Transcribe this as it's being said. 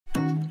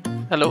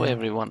Hello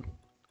everyone.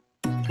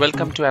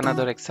 Welcome to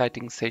another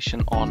exciting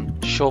session on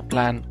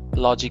Showplan,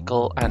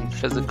 logical and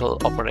physical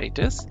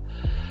operators.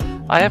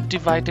 I have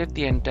divided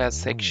the entire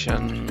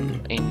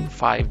section in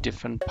 5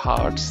 different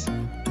parts.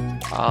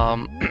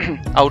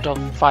 Out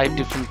of 5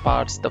 different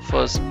parts, the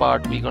first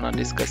part we're gonna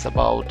discuss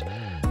about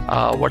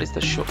what is the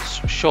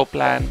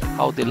Showplan,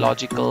 how the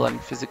logical and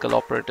physical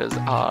operators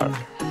are,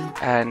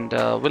 and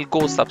we'll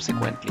go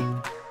subsequently.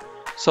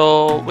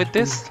 So with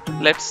this,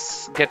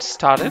 let's get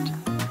started.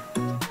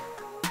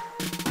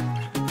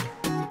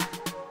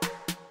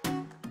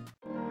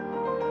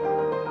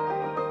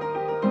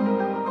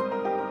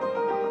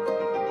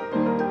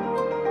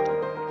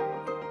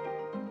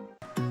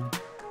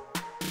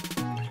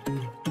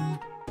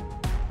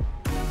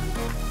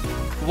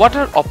 What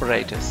are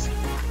operators?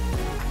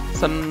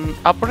 Some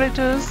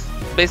operators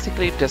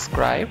basically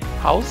describe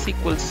how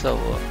SQL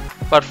Server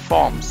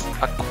performs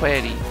a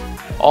query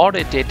or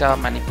a data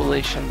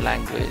manipulation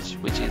language,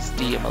 which is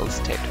DML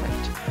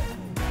statement.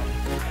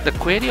 The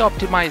query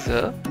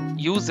optimizer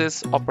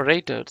uses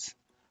operators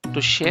to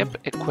shape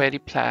a query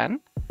plan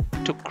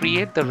to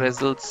create the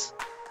results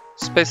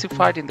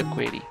specified in the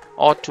query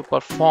or to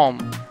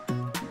perform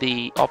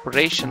the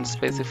operation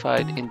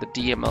specified in the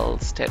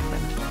DML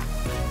statement.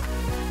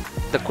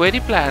 The query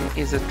plan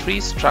is a tree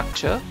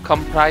structure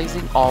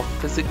comprising of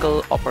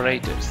physical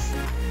operators.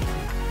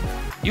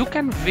 You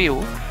can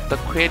view the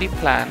query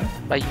plan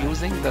by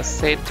using the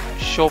SET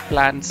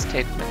SHOWPLAN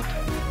statement.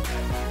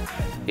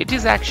 It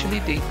is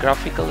actually the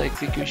graphical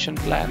execution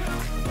plan,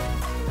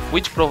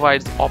 which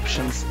provides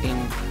options in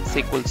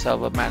SQL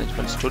Server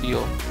Management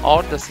Studio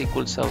or the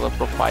SQL Server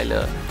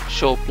Profiler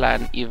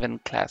Showplan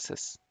event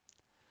classes.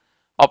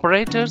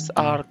 Operators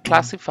are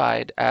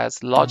classified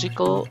as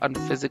logical and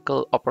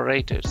physical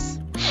operators.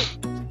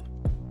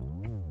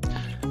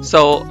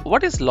 So,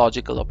 what is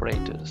logical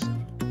operators?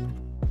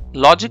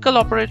 Logical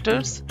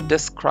operators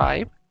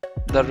describe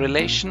the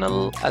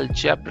relational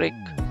algebraic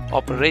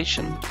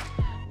operation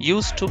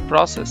used to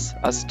process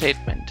a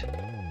statement.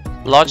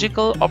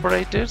 Logical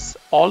operators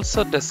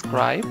also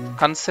describe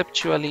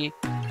conceptually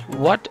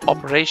what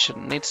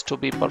operation needs to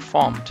be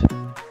performed.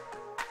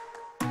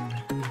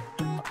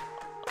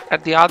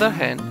 At the other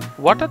hand,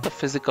 what are the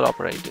physical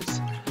operators?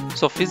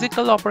 So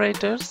physical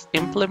operators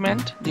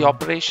implement the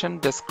operation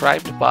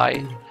described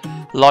by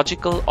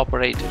logical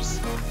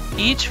operators.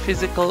 Each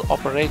physical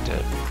operator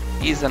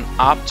is an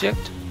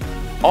object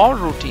or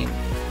routine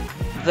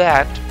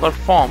that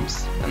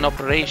performs an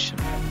operation.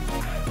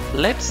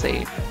 Let's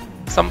say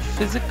some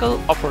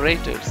physical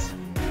operators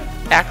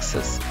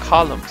access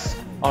columns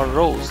or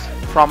rows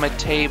from a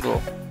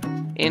table,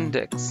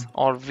 index,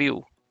 or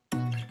view.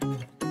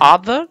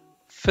 Other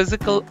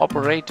physical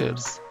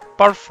operators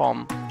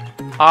perform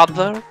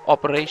other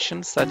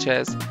operations such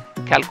as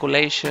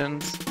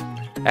calculations,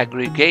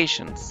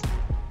 aggregations,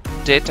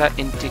 data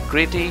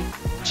integrity,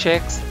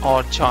 checks,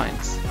 or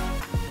joins.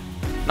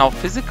 Now,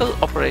 physical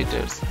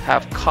operators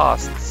have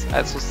costs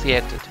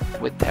associated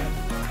with them.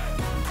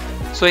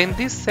 So in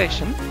this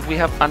session, we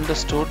have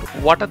understood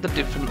what are the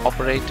different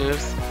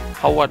operators,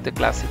 how are they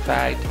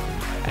classified,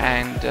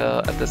 and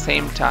at the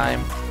same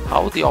time,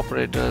 how the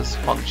operators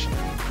function.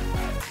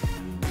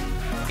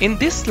 In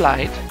this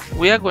slide,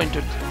 we are going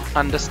to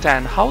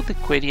understand how the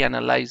query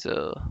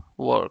analyzer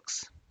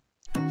works.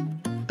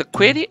 The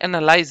query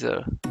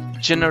analyzer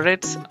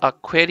generates a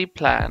query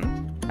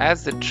plan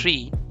as a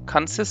tree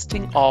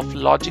consisting of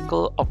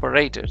logical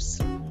operators.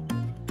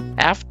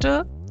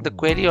 After the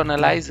query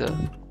analyzer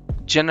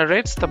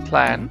generates the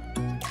plan,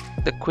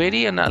 the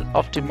query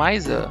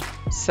optimizer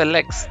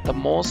selects the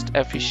most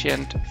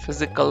efficient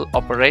physical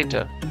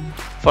operator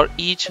for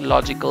each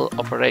logical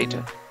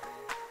operator.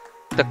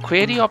 The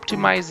query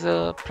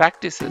optimizer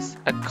practices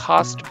a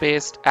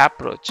cost-based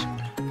approach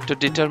to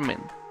determine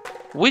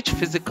which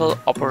physical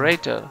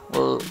operator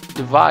will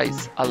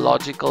devise a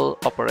logical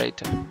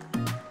operator.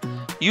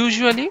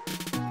 Usually,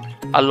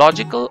 a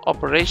logical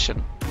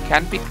operation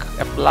can be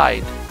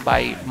applied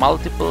by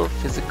multiple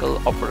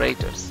physical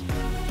operators.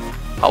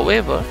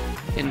 However,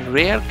 in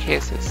rare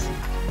cases,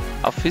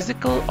 a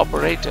physical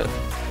operator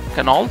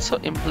can also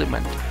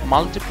implement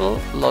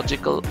multiple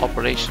logical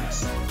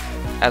operations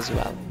as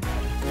well.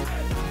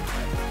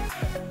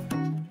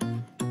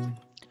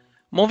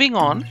 Moving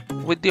on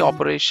with the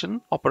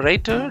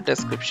operator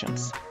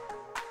descriptions.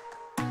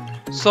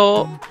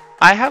 So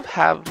I have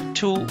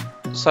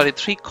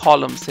 3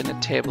 columns in a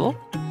table.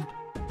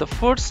 The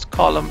first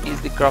column is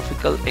the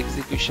graphical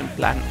execution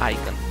plan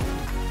icon.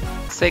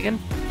 Second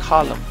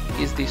column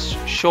is the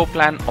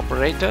Showplan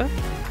operator,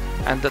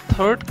 and the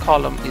third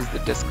column is the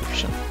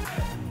description.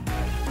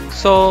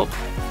 So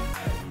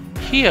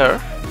here,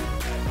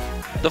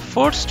 the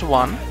first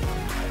one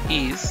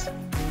is,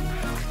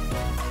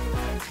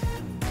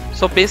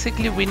 so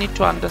basically we need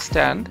to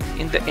understand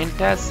in the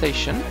entire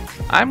session,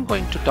 I'm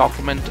going to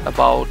document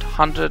about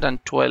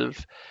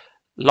 112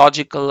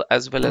 logical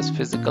as well as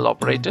physical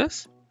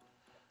operators.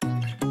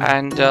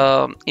 And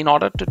in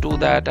order to do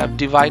that, I've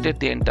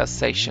divided the entire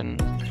session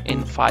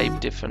in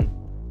 5 different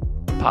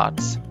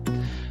parts.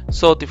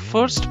 So the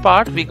first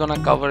part we're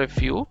gonna cover a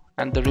few,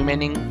 and the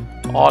remaining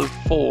all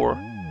 4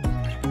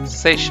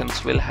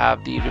 sessions will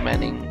have the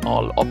remaining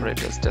all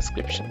operators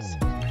descriptions.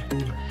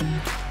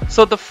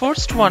 So the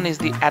first one is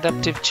the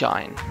adaptive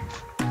join.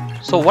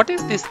 So what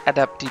is this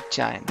adaptive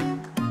join?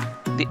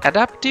 The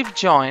adaptive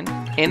join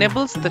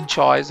enables the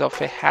choice of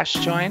a hash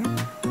join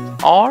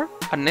or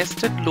a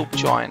nested loop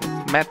join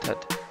method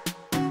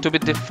to be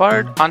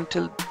deferred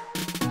until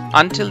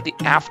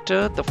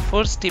after the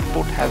first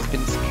input has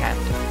been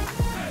scanned.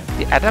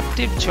 The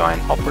adaptive join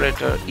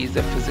operator is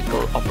a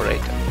physical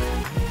operator.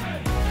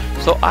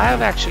 So I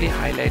have actually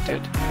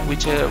highlighted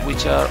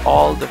which are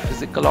all the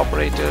physical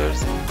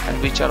operators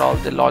and which are all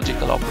the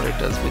logical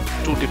operators with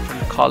 2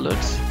 different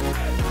colors.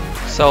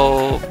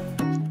 So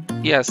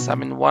yes, I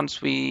mean,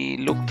 once we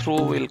look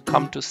through, we'll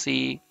come to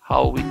see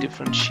how we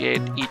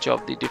differentiate each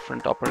of the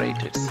different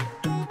operators.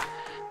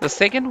 The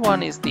second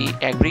one is the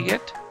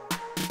aggregate.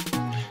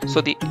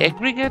 So the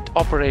aggregate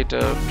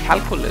operator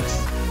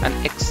calculates an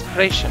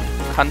expression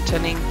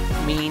containing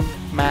mean,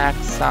 max,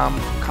 sum,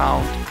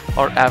 count,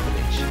 or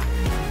average.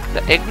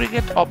 The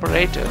aggregate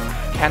operator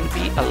can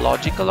be a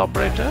logical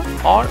operator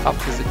or a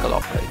physical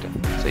operator.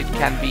 So it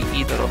can be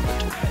either of the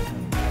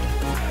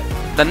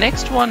 2. The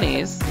next one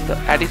is the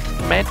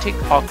arithmetic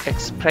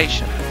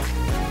expression.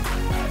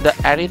 The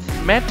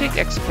arithmetic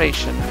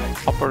expression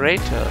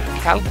operator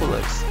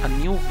calculates a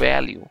new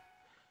value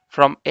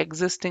from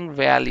existing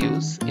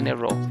values in a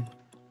row.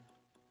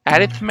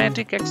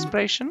 Arithmetic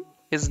expression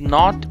is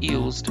not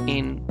used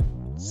in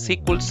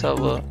SQL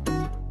Server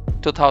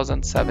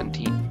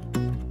 2017.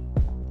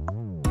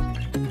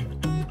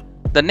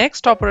 The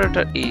next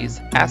operator is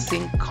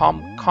async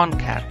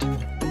concat.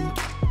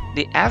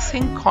 The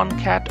async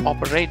concat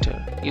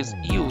operator is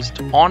used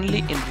only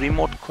in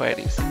remote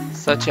queries,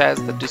 such as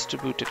the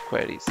distributed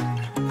queries.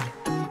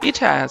 It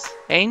has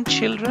n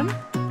children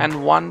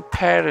and 1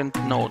 parent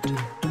node.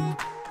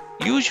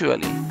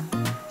 Usually,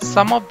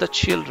 some of the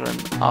children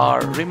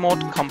are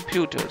remote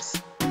computers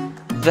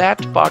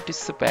that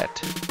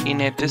participate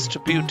in a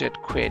distributed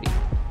query.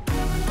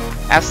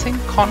 Async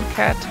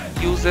concat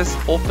uses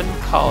open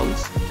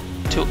calls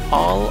to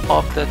all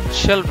of the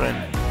children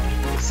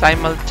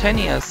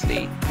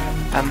simultaneously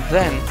and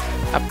then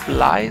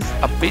applies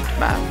a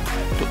bitmap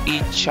to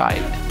each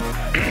child.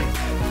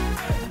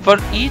 For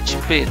each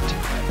bit,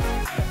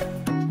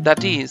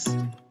 that is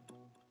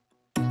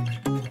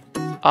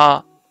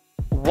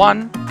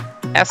one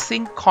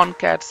async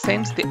concat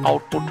sends the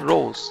output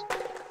rows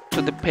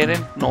to the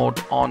parent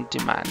node on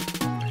demand.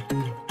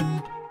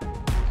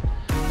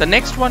 The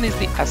next one is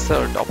the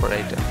assert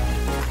operator.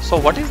 So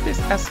what is this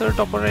assert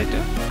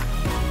operator?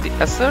 The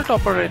assert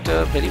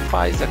operator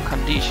verifies a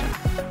condition.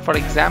 For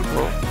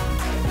example,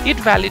 it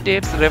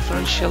validates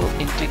referential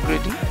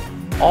integrity,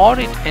 or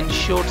it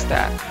ensures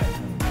that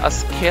a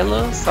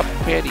scalar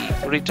subquery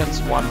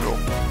returns 1 row.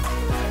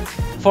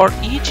 For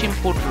each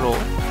input row,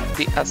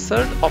 the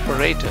assert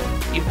operator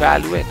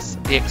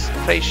evaluates the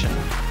expression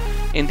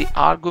in the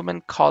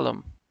argument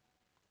column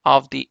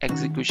of the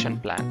execution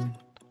plan.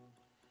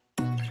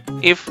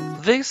 If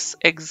this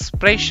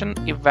expression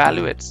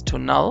evaluates to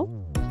null,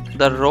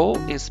 the row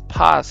is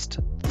passed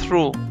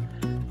through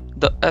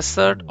the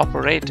assert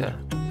operator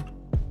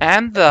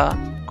and the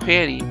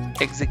query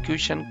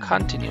execution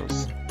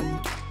continues.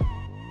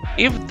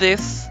 If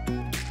this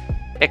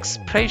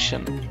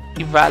expression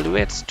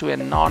evaluates to a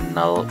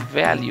non-null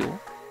value,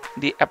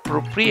 the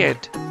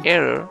appropriate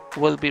error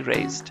will be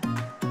raised.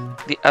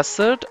 The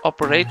assert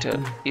operator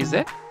is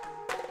a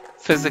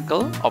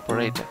physical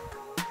operator.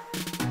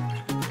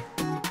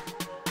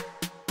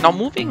 Now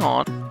moving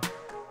on.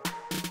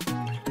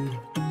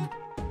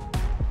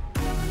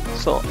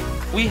 So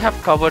we have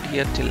covered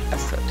here till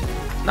assert.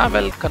 Now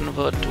we'll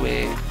convert to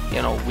a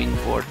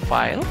WinWord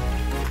file.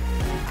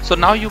 So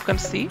now you can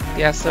see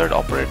the assert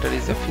operator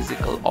is a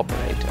physical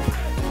operator.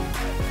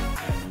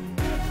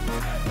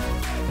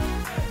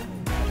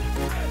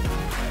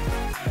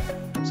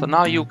 So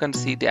now you can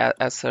see the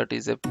assert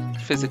is a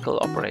physical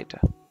operator.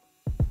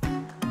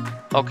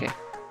 Okay,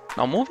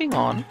 now moving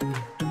on.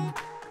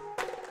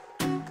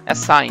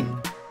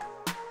 Assign.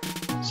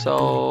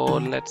 So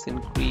let's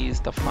increase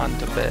the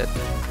font a bit.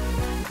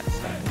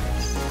 Yes, I think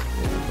it's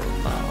visible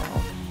now.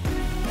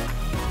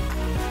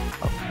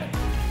 Okay.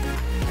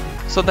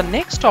 So the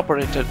next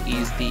operator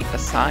is the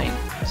assign.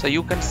 So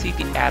you can see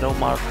the arrow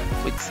mark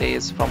which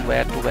says from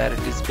where to where it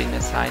is been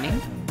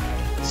assigning.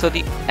 So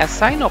the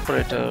assign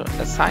operator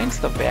assigns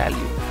the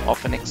value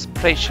of an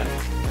expression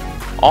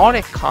or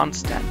a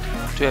constant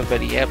to a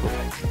variable.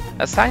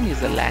 Assign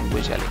is a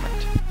language element.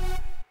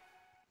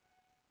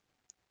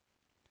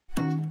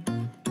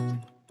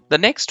 The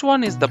next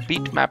one is the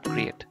Bitmap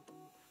Read.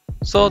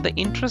 So the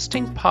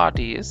interesting part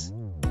is,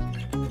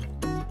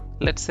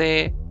 let's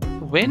say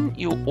when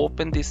you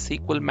open this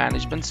SQL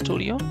Management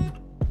Studio,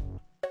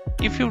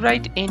 if you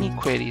write any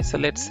query, so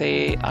let's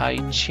say I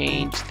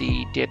change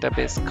the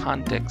database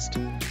context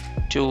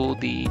to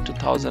the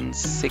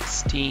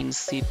 2016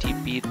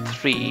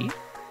 CTP3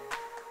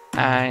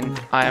 and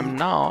I am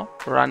now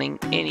running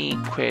any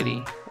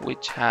query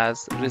which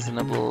has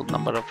reasonable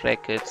number of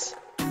records.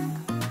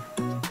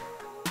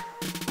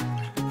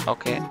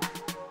 Okay,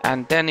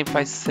 and then if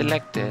I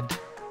select it,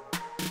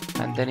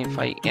 and then if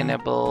I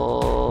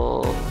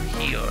enable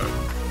here,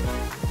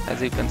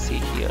 as you can see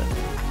here,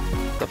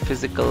 the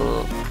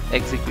physical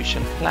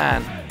execution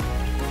plan,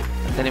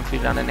 and then if we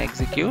run and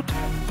execute,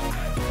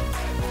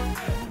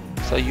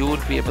 so you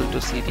would be able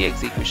to see the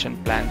execution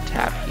plan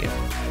tab here.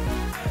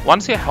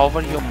 Once you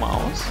hover your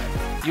mouse,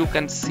 you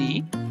can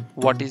see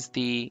what is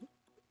the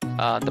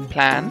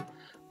plan.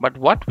 But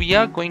what we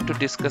are going to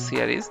discuss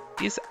here is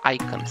these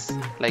icons.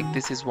 Like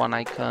this is one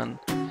icon,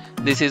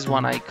 this is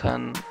one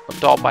icon, a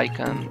top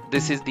icon,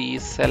 this is the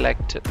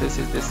select, this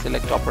is the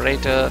select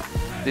operator,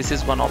 this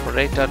is one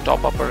operator,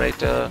 top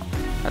operator,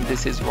 and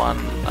this is one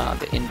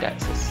the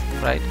indexes,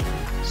 right?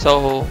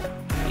 So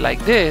like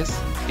this,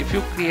 if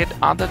you create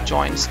other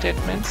join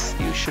statements,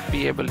 you should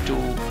be able to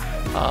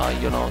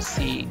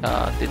see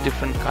the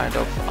different kind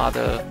of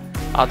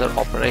other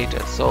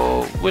operators.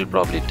 So we'll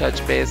probably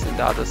touch base in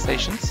the other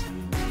sessions.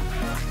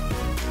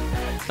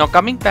 Now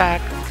coming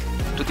back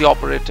to the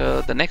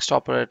operator, the next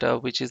operator,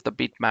 which is the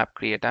bitmap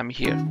create. I'm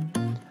here.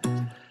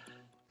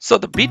 So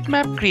the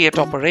bitmap create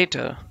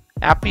operator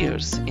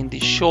appears in the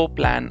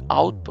showplan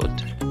output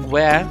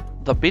where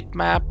the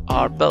bitmap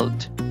are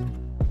built.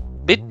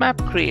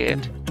 Bitmap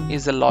create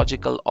is a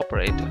logical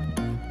operator.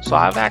 So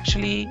I've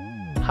actually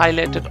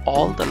highlighted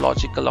all the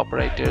logical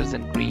operators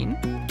in green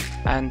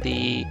and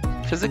the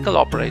physical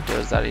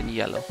operators are in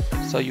yellow.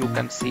 So you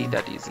can see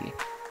that easily.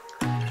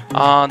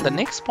 The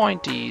next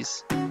point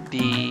is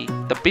the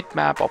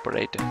bitmap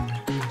operator.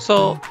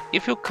 So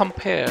if you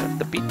compare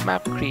the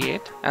bitmap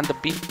create and the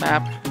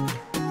bitmap,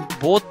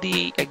 both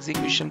the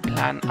execution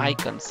plan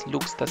icons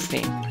looks the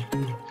same.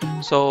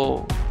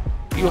 So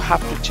you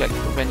have to check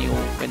when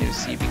you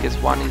see, because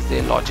one is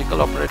the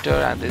logical operator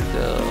and is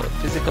the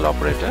physical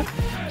operator.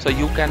 So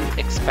you can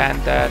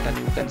expand that and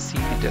you can see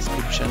the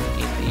description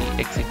in the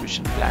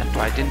execution plan to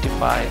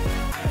identify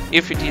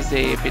if it is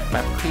a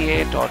bitmap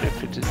create or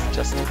if it is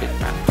just a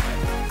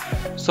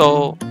bitmap.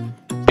 So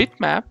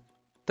bitmap,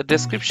 the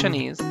description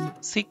is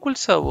SQL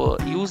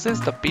Server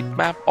uses the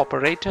bitmap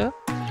operator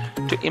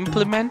to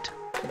implement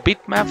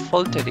bitmap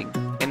filtering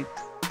in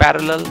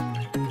parallel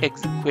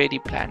query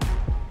plan.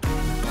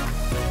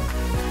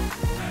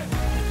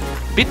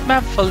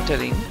 Bitmap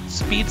filtering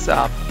speeds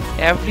up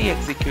every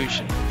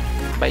execution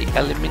by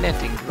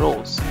eliminating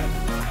rows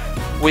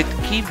with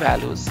key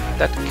values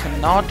that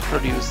cannot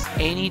produce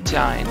any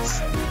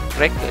giants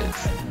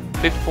records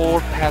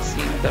before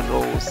passing the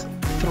rows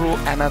through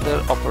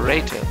another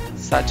operator,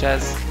 such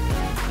as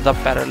the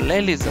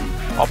parallelism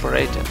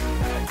operator.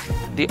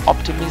 The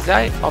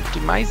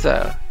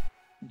optimizer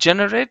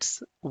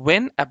generates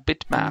when a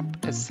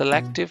bitmap is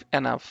selective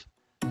enough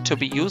to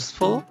be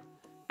useful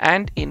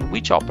and in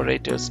which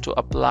operators to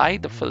apply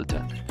the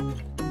filter.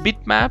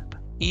 Bitmap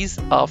is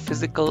a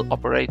physical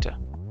operator.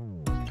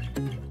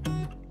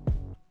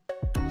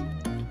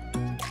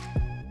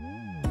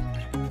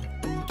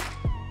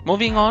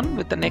 Moving on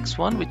with the next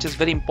one, which is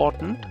very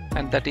important,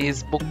 and that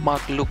is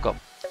bookmark lookup.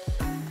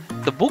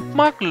 The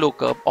bookmark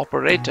lookup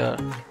operator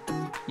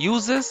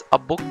uses a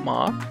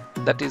bookmark,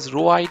 that is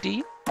row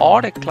ID or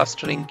a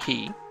clustering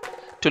key,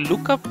 to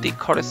look up the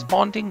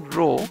corresponding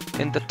row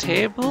in the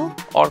table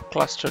or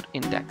clustered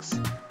index.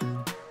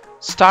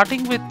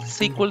 Starting with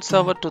SQL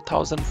Server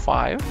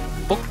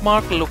 2005,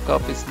 bookmark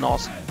lookup is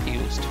not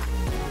used.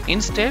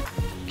 Instead,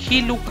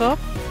 key lookup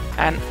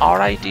and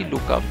RID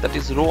lookup, that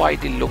is row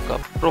ID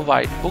lookup,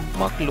 provide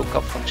bookmark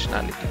lookup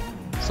functionality.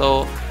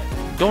 So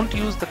don't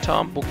use the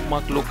term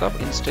bookmark lookup,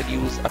 instead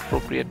use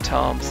appropriate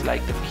terms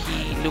like the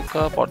key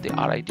lookup or the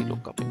RID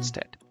lookup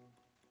instead.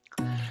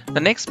 The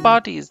next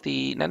point is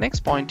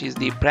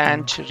the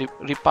branch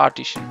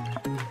repartition.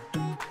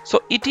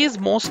 So it is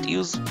most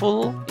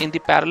useful in the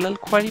parallel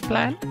query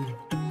plan.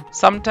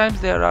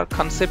 Sometimes there are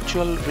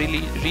conceptual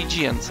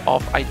regions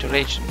of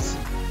iterations.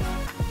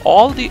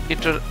 All the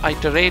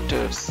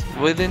iterators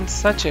within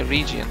such a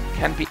region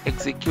can be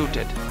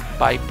executed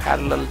by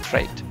parallel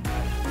thread.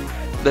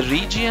 The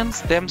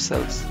regions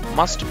themselves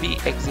must be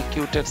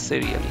executed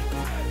serially.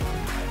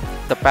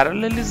 The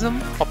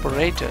parallelism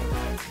operator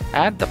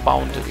at the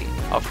boundary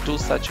of two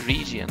such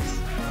regions,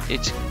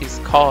 it is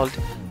called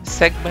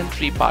segment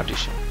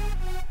repartition.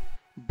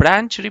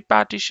 Branch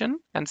repartition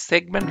and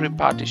segment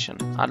repartition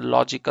are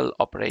logical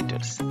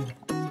operators.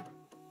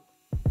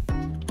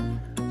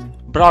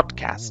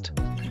 Broadcast.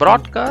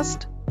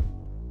 Broadcast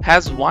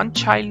has one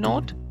child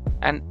node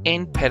and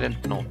n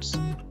parent nodes.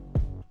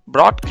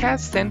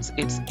 Broadcast sends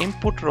its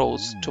input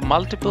rows to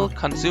multiple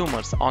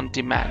consumers on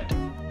demand.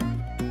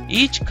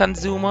 Each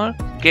consumer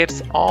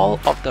gets all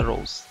of the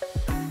rows.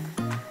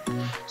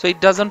 So it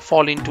doesn't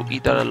fall into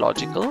either a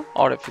logical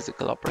or a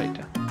physical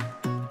operator.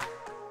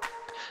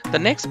 The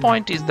next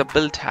point is the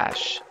build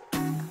hash.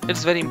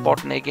 It's very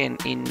important again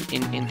in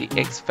the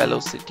X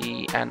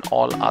velocity and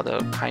all other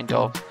kind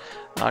of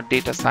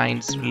data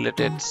science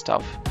related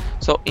stuff.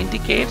 So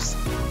indicates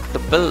the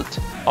build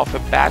of a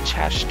batch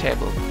hash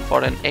table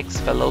for an X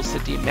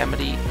velocity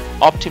memory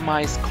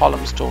optimized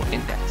column store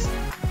index.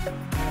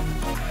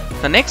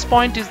 The next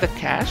point is the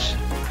cache.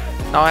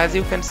 Now as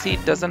you can see,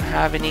 it doesn't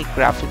have any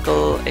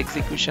graphical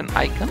execution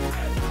icon,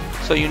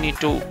 so you need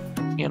to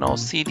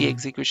see the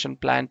execution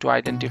plan to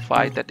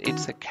identify that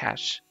it's a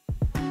cache.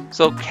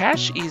 So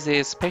cache is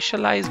a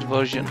specialized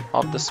version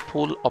of the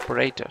spool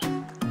operator.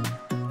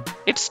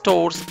 It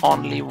stores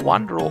only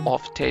one row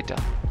of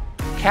data.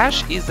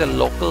 Cache is a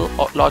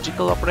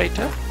logical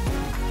operator.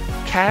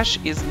 Cache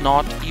is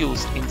not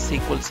used in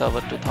SQL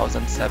Server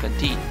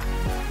 2017.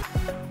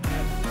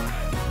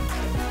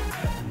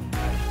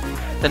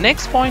 The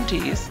next point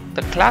is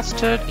the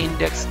clustered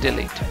index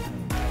delete.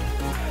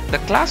 The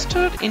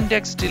clustered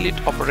index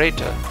delete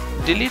operator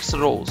deletes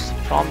rows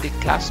from the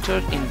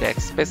clustered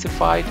index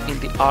specified in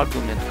the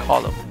argument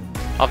column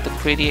of the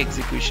query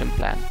execution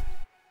plan.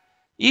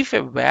 If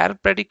a where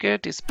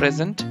predicate is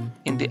present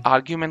in the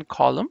argument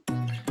column,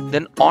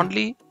 then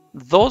only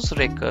those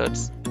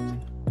records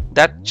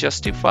that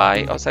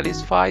justify or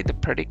satisfy the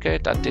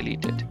predicate are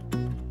deleted.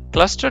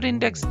 Clustered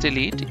index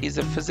delete is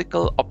a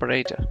physical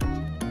operator.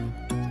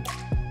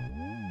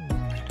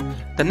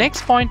 The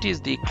next point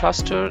is the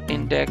cluster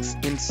index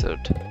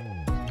insert.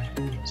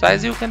 So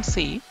as you can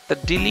see, the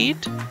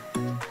delete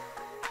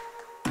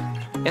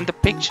in the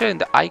picture, in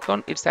the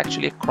icon, it's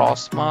actually a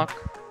cross mark.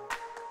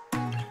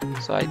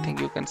 So I think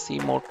you can see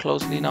more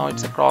closely now.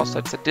 It's a cross, so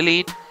it's a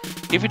delete.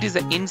 If it is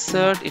an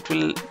insert, it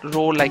will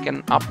roll like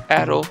an up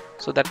arrow,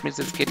 so that means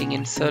it's getting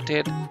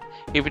inserted.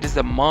 If it is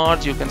a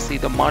merge, you can see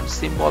the merge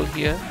symbol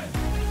here,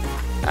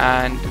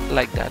 and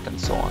like that,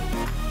 and so on.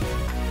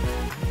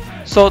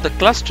 So the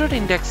clustered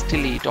index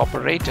delete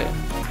operator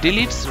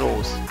deletes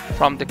rows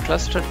from the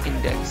clustered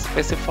index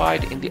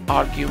specified in the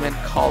argument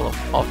column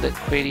of the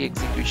query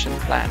execution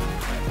plan.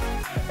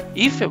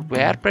 If a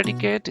where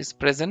predicate is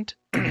present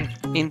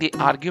in the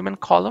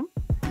argument column,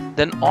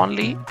 then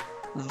only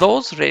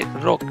those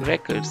row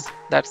records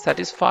that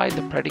satisfy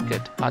the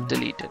predicate are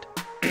deleted.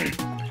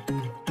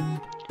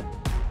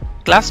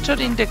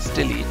 Clustered index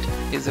delete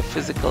is a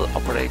physical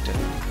operator.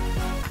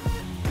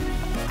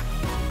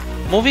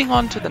 Moving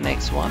on to the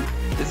next one,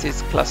 this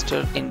is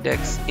clustered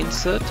index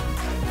insert.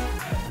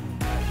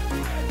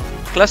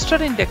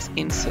 Clustered index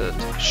insert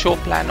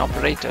showplan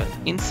operator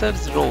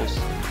inserts rows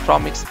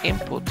from its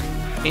input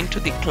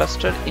into the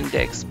clustered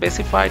index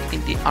specified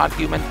in the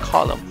argument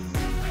column.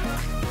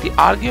 The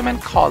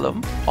argument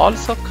column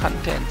also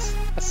contains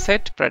a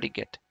set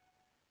predicate.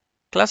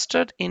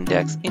 Clustered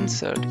index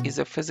insert is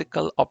a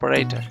physical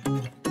operator.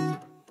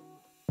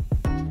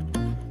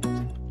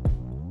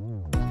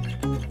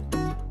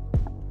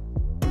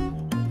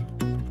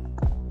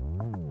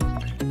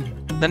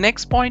 The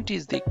next point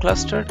is the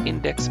clustered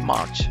index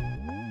march.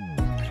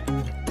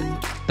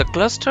 The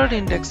clustered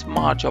index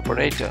march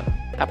operator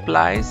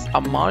applies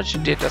a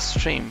merge data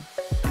stream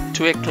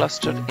to a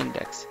clustered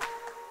index.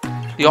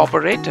 The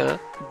operator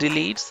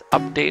deletes,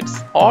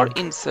 updates, or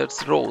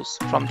inserts rows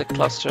from the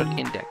clustered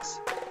index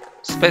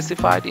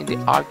specified in the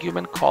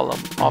argument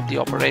column of the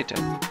operator.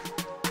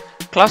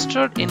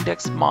 Clustered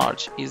index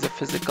merge is a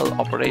physical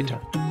operator.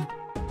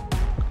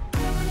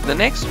 The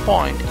next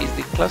point is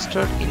the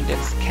clustered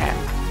index scan.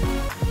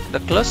 The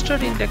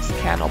clustered index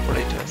scan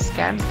operator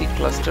scans the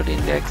clustered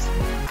index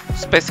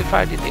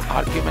specified in the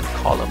argument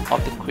column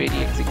of the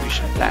query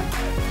execution plan.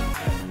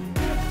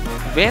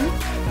 When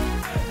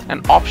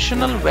an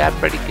optional where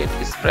predicate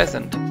is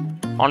present,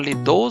 only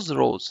those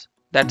rows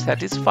that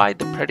satisfy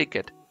the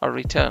predicate are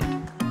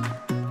returned.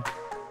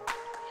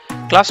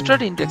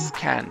 Clustered index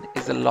scan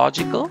is a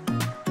logical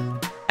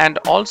and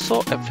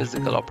also a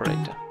physical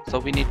operator. So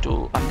we need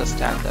to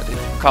understand that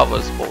it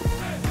covers both.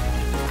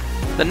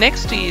 The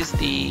next is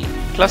the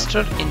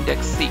clustered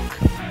index seek.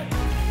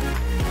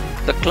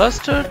 The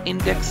clustered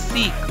index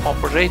seek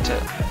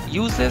operator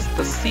uses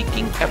the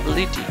seeking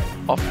ability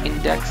of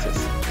indexes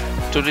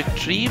to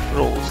retrieve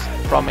rows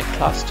from a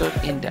clustered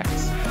index.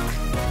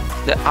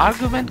 The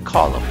argument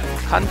column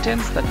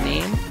contains the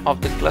name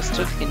of the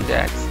clustered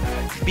index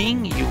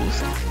being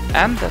used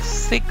and the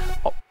seek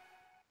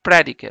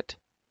predicate.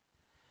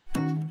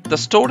 The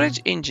storage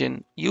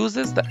engine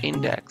uses the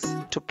index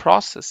to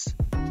process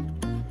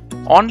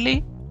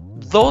only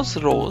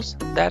those rows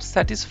that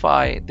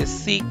satisfy the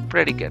seek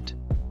predicate.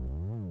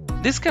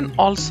 This can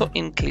also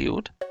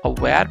include a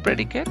where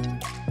predicate,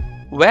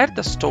 where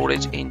the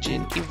storage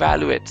engine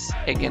evaluates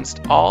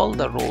against all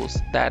the rows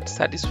that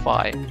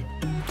satisfy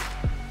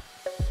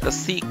the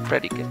seek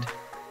predicate.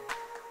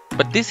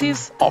 But this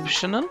is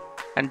optional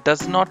and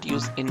does not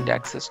use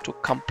indexes to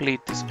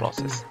complete this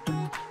process.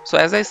 So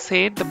as I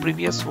said, the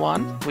previous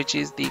one, which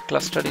is the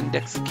clustered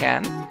index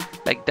scan,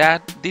 like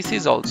that, this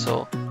is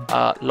also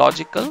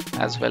logical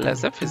as well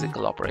as a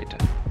physical operator.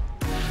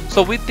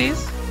 So with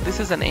this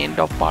is an end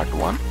of part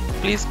 1.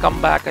 Please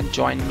come back and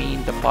join me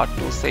in the part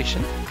 2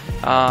 session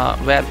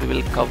where we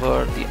will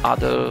cover the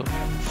other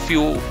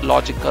few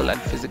logical and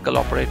physical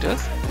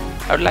operators.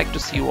 I would like to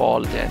see you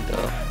all there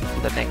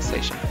in the next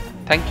session.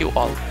 Thank you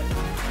all.